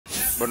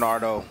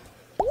Bernardo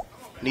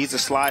needs to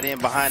slide in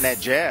behind that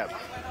jab.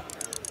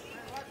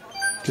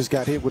 Just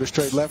got hit with a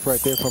straight left right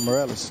there from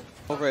Mireles.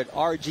 Over at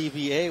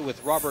RGVA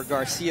with Robert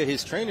Garcia,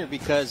 his trainer,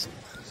 because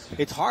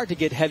it's hard to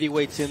get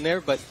heavyweights in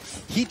there, but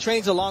he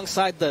trains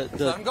alongside the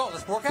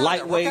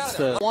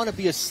lightweights. I want to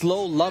be a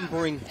slow,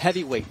 lumbering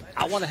heavyweight.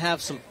 I want to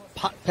have some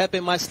pep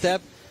in my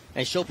step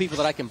and show people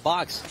that I can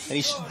box. And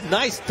he's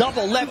nice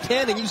double left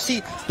hand, and you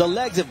see the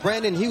legs of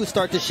Brandon Hughes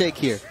start to shake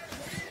here.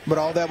 But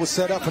all that was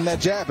set up from that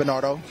jab,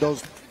 Bernardo.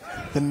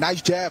 The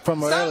nice jab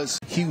from Mireles,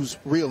 Hughes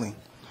reeling.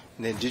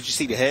 And then did you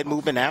see the head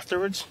movement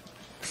afterwards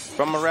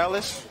from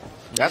Mireles?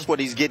 That's what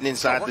he's getting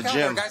inside the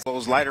gym.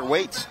 Those lighter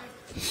weights,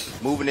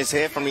 moving his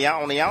head from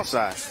on the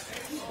outside.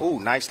 Ooh,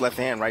 nice left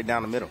hand right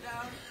down the middle.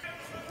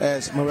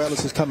 As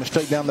Mireles is coming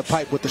straight down the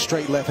pipe with the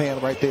straight left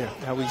hand right there.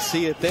 Now we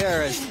see it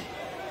there as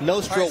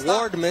Nostro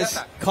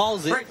Wardmus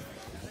calls it.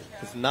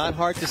 It's not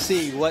hard to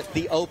see what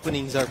the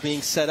openings are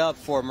being set up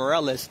for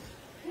Mireles,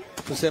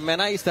 who said, man,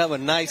 I used to have a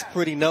nice,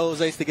 pretty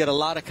nose. I used to get a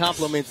lot of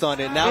compliments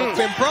on it. Now it's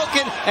been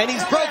broken, and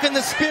he's broken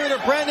the spirit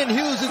of Brandon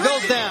Hughes, who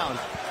goes down.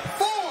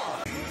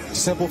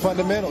 Simple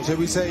fundamentals. Here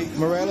we say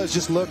Mireles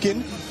just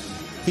looking.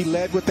 He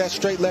led with that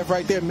straight left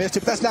right there, missed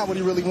it. But that's not what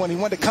he really wanted. He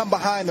wanted to come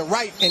behind the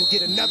right and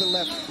get another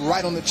left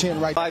right on the chin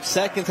right. 5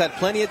 seconds, had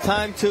plenty of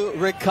time to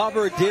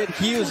recover, did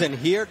Hughes. And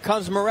here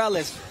comes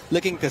Mireles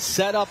looking to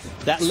set up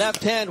that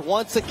left hand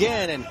once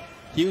again. And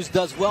Hughes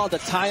does well to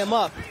tie him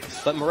up.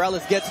 But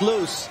Mireles gets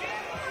loose.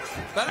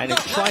 And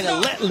he's trying to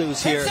let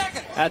loose here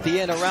at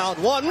the end of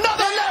round one.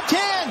 Another left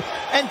hand!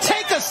 And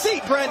take a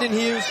seat, Brandon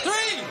Hughes. 3,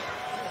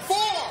 4,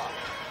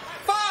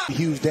 5.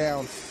 Hughes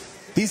down.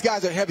 These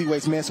guys are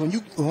heavyweights, man. So when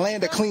you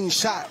land a clean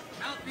shot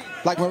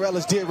like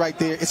Mireles did right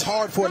there, it's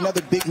hard for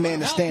another big man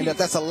to stand up.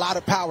 That's a lot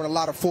of power and a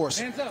lot of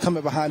force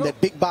coming behind that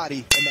big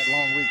body and that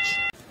long reach.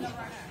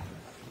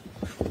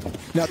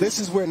 Now, this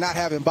is where not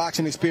having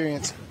boxing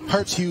experience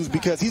hurts Hughes,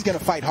 because he's going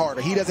to fight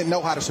harder. He doesn't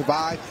know how to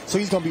survive, so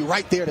he's going to be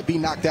right there to be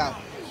knocked out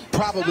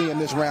probably in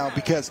this round,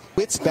 because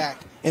wits back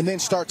and then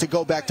start to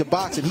go back to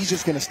boxing. He's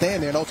just going to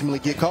stand there and ultimately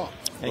get caught.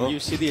 And you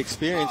see the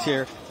experience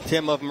here,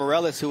 Tim, of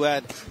Mireles, who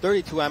had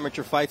 32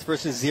 amateur fights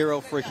versus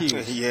 0 for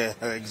Hughes. Yeah,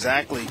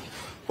 exactly.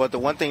 But the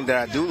one thing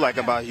that I do like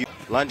about Hughes,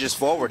 lunges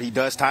forward, he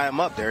does tie him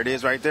up. There it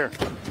is right there.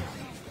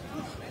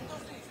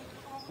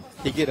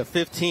 He get a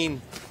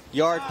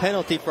 15-yard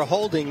penalty for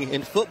holding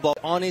in football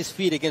on his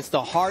feet against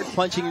the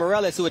hard-punching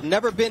Mireles, who had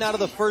never been out of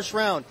the first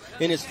round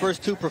in his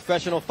first 2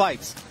 professional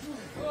fights.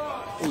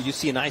 Ooh, you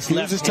see a nice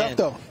left hand. Hughes is tough,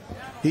 though.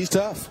 He's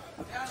tough.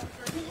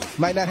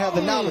 Might not have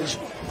the knowledge,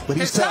 but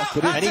he's tough.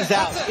 But and he's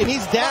out. And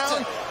he's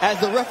down as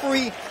the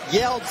referee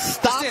yelled,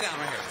 stop.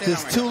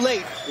 It's too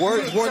late.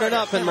 Words weren't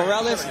enough. And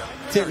Mireles,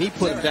 Tim, he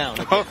put him down.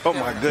 Oh,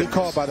 my goodness. He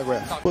called by the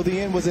ref. Well, the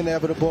end was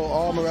inevitable.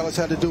 All Mireles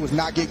had to do was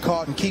not get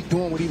caught and keep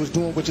doing what he was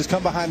doing, which is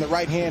come behind the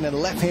right hand and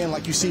left hand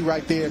like you see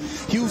right there.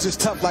 Hughes is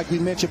tough, like we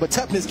mentioned, but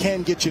toughness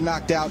can get you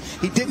knocked out.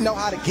 He didn't know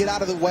how to get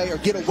out of the way or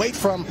get away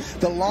from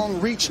the long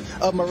reach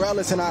of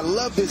Mireles, and I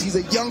love this. He's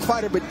a young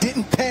fighter, but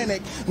didn't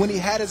panic when he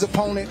had his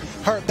opponent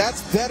hurt.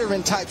 That's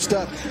veteran type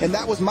stuff, and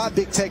that was my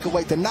big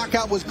takeaway. The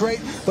knockout was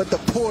great, but the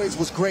poise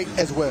was great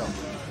as well.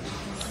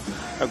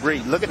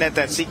 Agreed. Looking at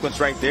that sequence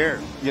right there,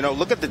 you know,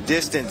 look at the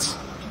distance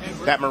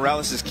that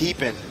Mireles is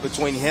keeping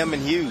between him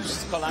and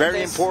Hughes.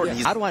 Very important.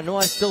 How do I know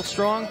I'm still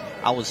strong?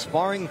 I was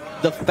sparring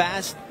the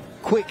fast,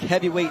 quick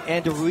heavyweight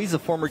Andrew Ruiz, the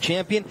former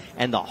champion,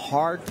 and the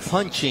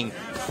hard-punching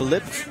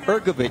Filip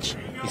Ergovic.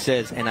 He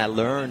says, and I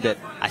learned that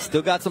I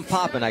still got some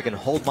pop and I can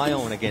hold my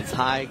own against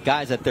high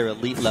guys at their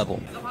elite level.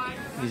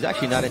 He's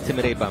actually not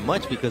intimidated by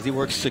much because he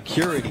works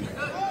security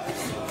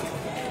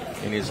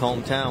in his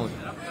hometown.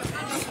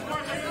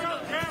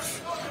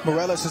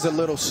 Mireles is a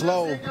little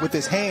slow with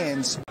his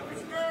hands.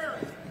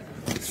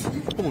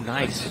 Oh,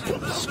 nice.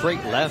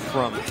 Straight left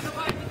from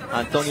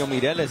Antonio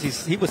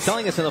Mireles. He was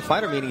telling us in the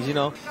fighter meetings, you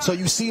know. So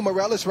you see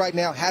Mireles right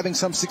now having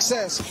some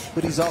success,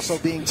 but he's also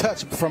being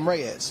touched from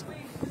Reyes.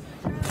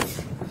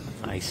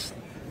 Nice.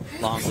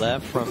 Long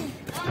left from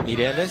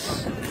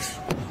Mireles.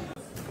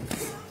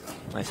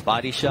 Nice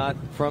body shot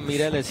from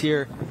Mireles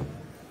here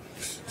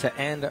to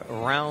end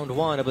round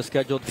one of a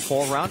scheduled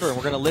 4-rounder. And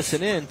we're going to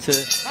listen in to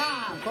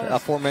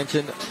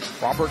aforementioned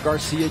Robert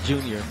Garcia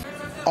Jr.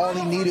 All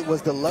he needed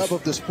was the love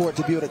of the sport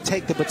to be able to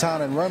take the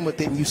baton and run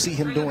with it, and you see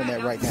him doing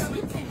that right now.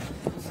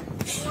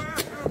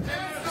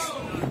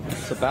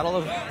 It's a battle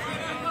of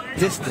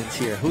distance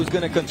here. Who's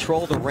going to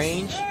control the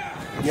range?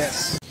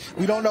 Yes.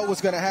 We don't know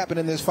what's going to happen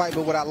in this fight,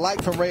 but what I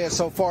like from Reyes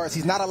so far is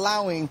he's not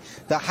allowing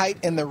the height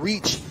and the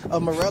reach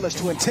of Mireles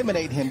to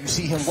intimidate him. You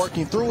see him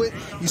working through it.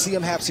 You see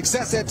him have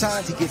success at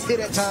times. He gets hit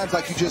at times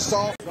like you just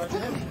saw.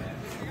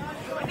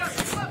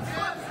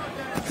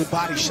 Good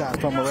body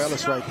shot from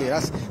Mireles right there.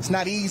 It's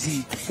not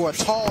easy for a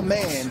tall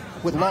man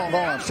with long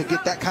arms to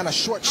get that kind of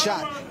short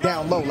shot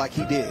down low like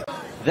he did.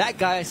 That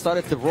guy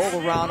started to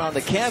roll around on the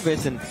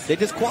canvas, and they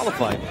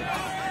disqualified.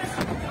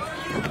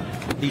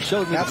 He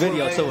showed me the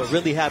video, so it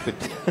really happened.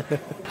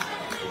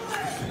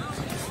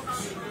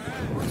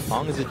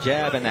 Long as a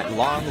jab and that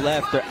long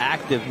left, they're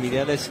active.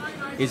 Mireles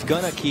is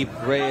going to keep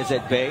Reyes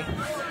at bay.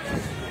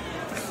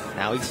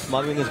 Now he's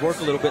smothering his work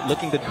a little bit,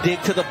 looking to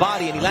dig to the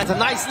body, and he lands a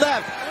nice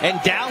left,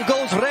 and down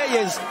goes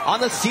Reyes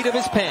on the seat of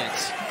his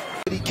pants.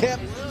 He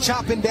kept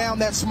chopping down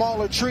that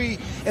smaller tree,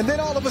 and then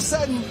all of a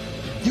sudden,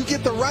 you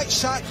get the right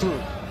shot through.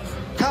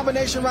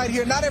 Combination right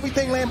here, not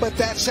everything landed, but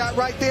that shot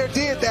right there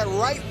did. That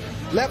right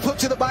left hook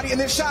to the body, and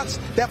then shots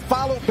that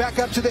followed back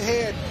up to the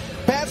head.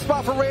 Bad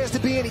spot for Reyes to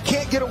be in. He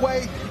can't get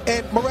away,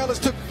 and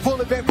Mireles took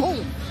full advantage.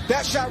 Boom!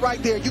 That shot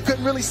right there. You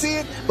couldn't really see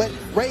it, but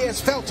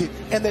Reyes felt it,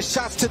 and the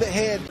shots to the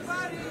head.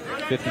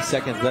 50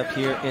 seconds left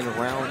here in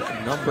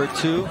round number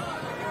 2.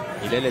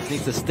 Mireles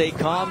needs to stay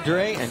calm,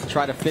 Dre, and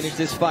try to finish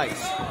this fight.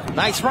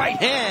 Nice right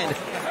hand,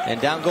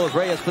 and down goes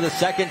Reyes for the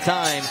second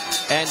time.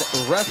 And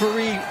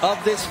referee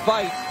of this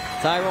fight,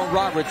 Tina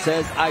Rupprecht,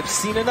 says, I've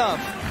seen enough.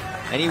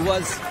 And he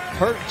was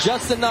hurt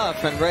just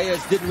enough, and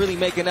Reyes didn't really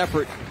make an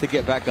effort to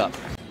get back up.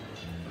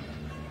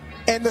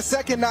 And the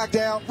second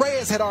knockdown,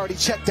 Reyes had already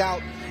checked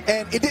out,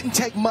 and it didn't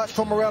take much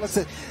for Mireles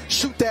to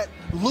shoot that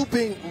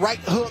looping right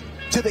hook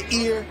to the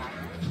ear.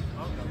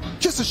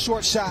 Just a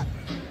short shot.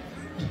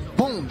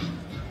 Boom.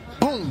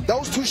 Boom.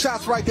 Those two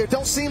shots right there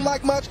don't seem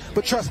like much,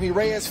 but trust me,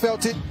 Reyes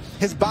felt it.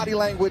 His body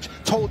language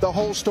told the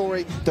whole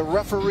story. The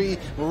referee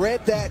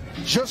read that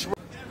just right.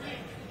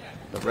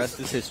 The rest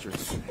is history.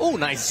 Oh,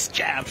 nice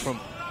jab from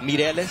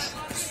Mireles.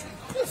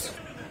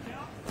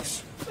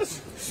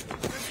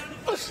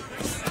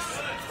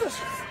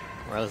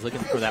 Mireles looking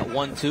for that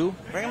 1-2.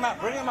 Bring him up,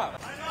 bring him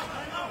up.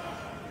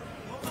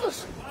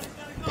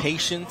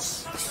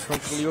 Patience from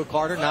Khalil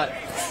Carter, not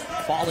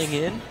falling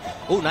in.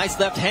 Oh, nice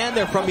left hand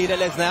there from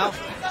Mireles now.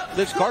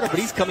 Lifts Carter, but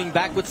he's coming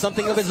back with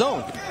something of his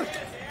own.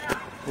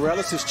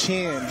 Mireles'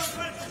 chin.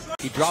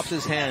 He drops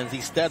his hands, he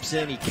steps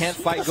in, he can't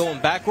fight going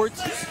backwards.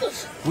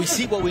 We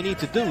see what we need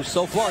to do.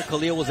 So far,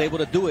 Khalil was able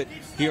to do it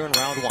here in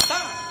round 1.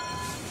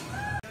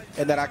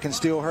 And that I can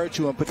still hurt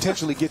you and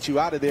potentially get you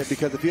out of there,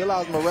 because if he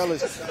allows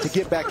Mireles to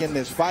get back in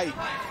this fight.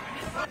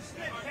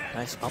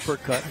 Nice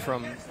uppercut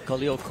from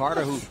Khalil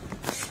Carter, who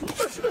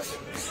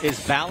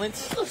is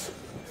balanced,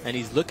 and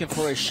he's looking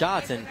for his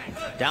shots, and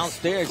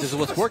downstairs is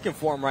what's working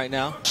for him right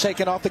now.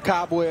 Shaking off the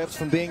cobwebs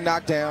from being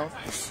knocked down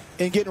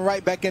and getting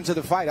right back into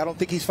the fight. I don't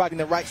think he's fighting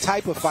the right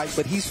type of fight,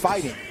 but he's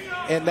fighting.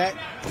 And that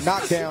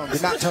knockdown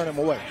did not turn him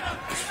away.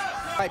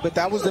 Right, but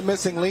that was the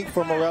missing link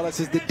for Mireles,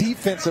 is the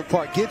defensive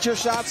part. Get your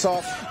shots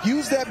off.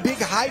 Use that big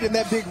height and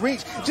that big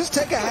reach. Just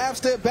take a half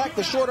step back.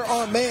 The shorter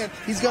arm man,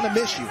 he's going to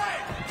miss you.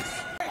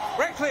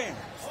 Break clean.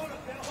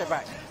 Step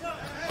back.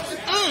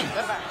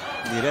 Step back.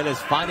 Mireles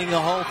finding a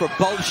home for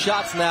both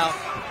shots now,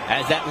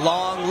 as that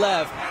long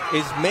left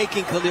is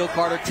making Khalil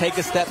Carter take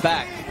a step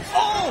back.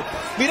 Oh!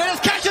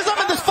 Mireles catches him,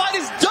 and this fight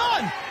is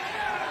done!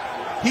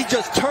 He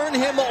just turned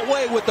him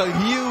away with a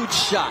huge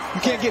shot.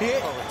 You can't get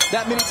hit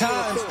that many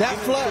times, that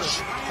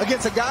flush,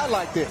 against a guy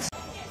like this.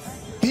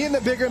 Being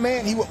the bigger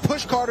man, he would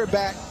push Carter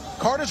back.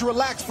 Carter's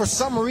relaxed for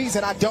some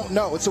reason, I don't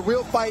know. It's a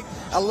real fight,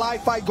 a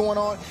live fight going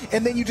on,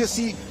 and then you just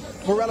see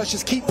Mireles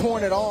just keep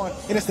pouring it on,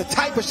 and it's the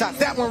type of shot.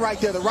 That one right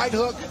there, the right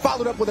hook,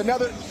 followed up with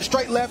another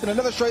straight left and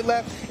another straight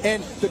left,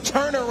 and the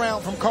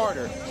turnaround from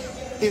Carter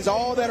is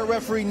all that a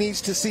referee needs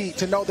to see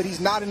to know that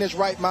he's not in his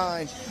right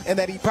mind and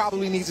that he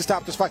probably needs to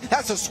stop this fight.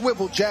 That's a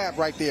swivel jab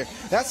right there.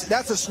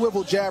 That's a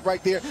swivel jab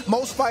right there.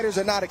 Most fighters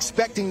are not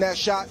expecting that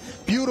shot.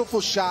 Beautiful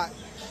shot,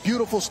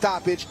 beautiful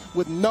stoppage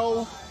with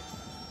no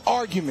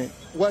argument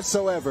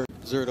whatsoever.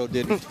 Zerto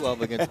did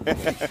 12 against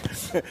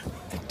him.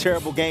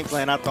 Terrible game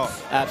plan, I thought.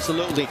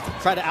 Absolutely.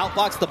 Try to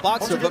outbox the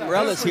boxer, but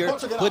Mireles here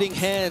putting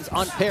hands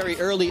on Perry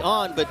early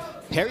on, but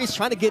Perry's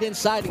trying to get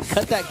inside and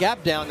cut that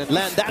gap down and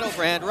land that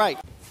overhand right.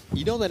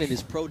 You know that in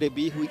his pro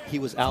debut, he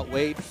was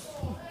outweighed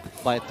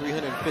by a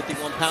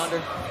 351-pounder.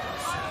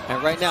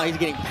 And right now, he's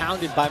getting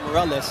pounded by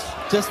Mireles.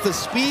 Just the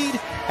speed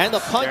and the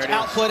punch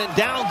output, and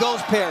down goes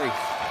Perry.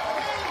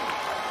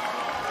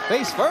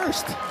 Face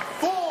first.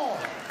 4,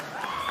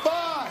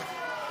 5,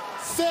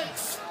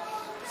 6,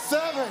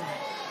 7,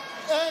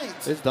 8.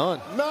 It's done.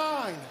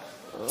 9,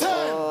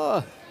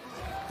 10.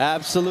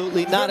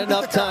 Absolutely not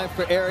enough time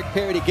for Eric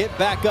Perry to get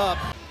back up.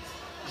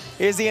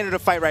 Here's the end of the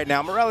fight right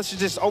now. Mireles is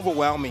just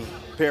overwhelming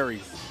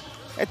Perry.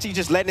 That's he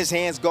just letting his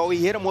hands go. He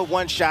hit him with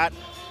one shot.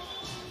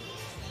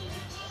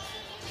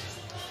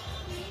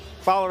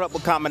 Followed up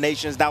with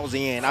combinations. That was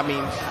the end. I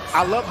mean,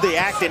 I love the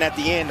acting at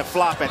the end, the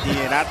flop at the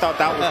end. I thought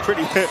that was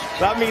pretty good.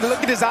 I mean,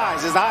 look at his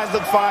eyes. His eyes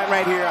look fine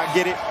right here. I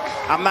get it.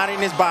 I'm not in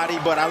his body,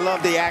 but I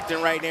love the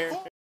acting right there.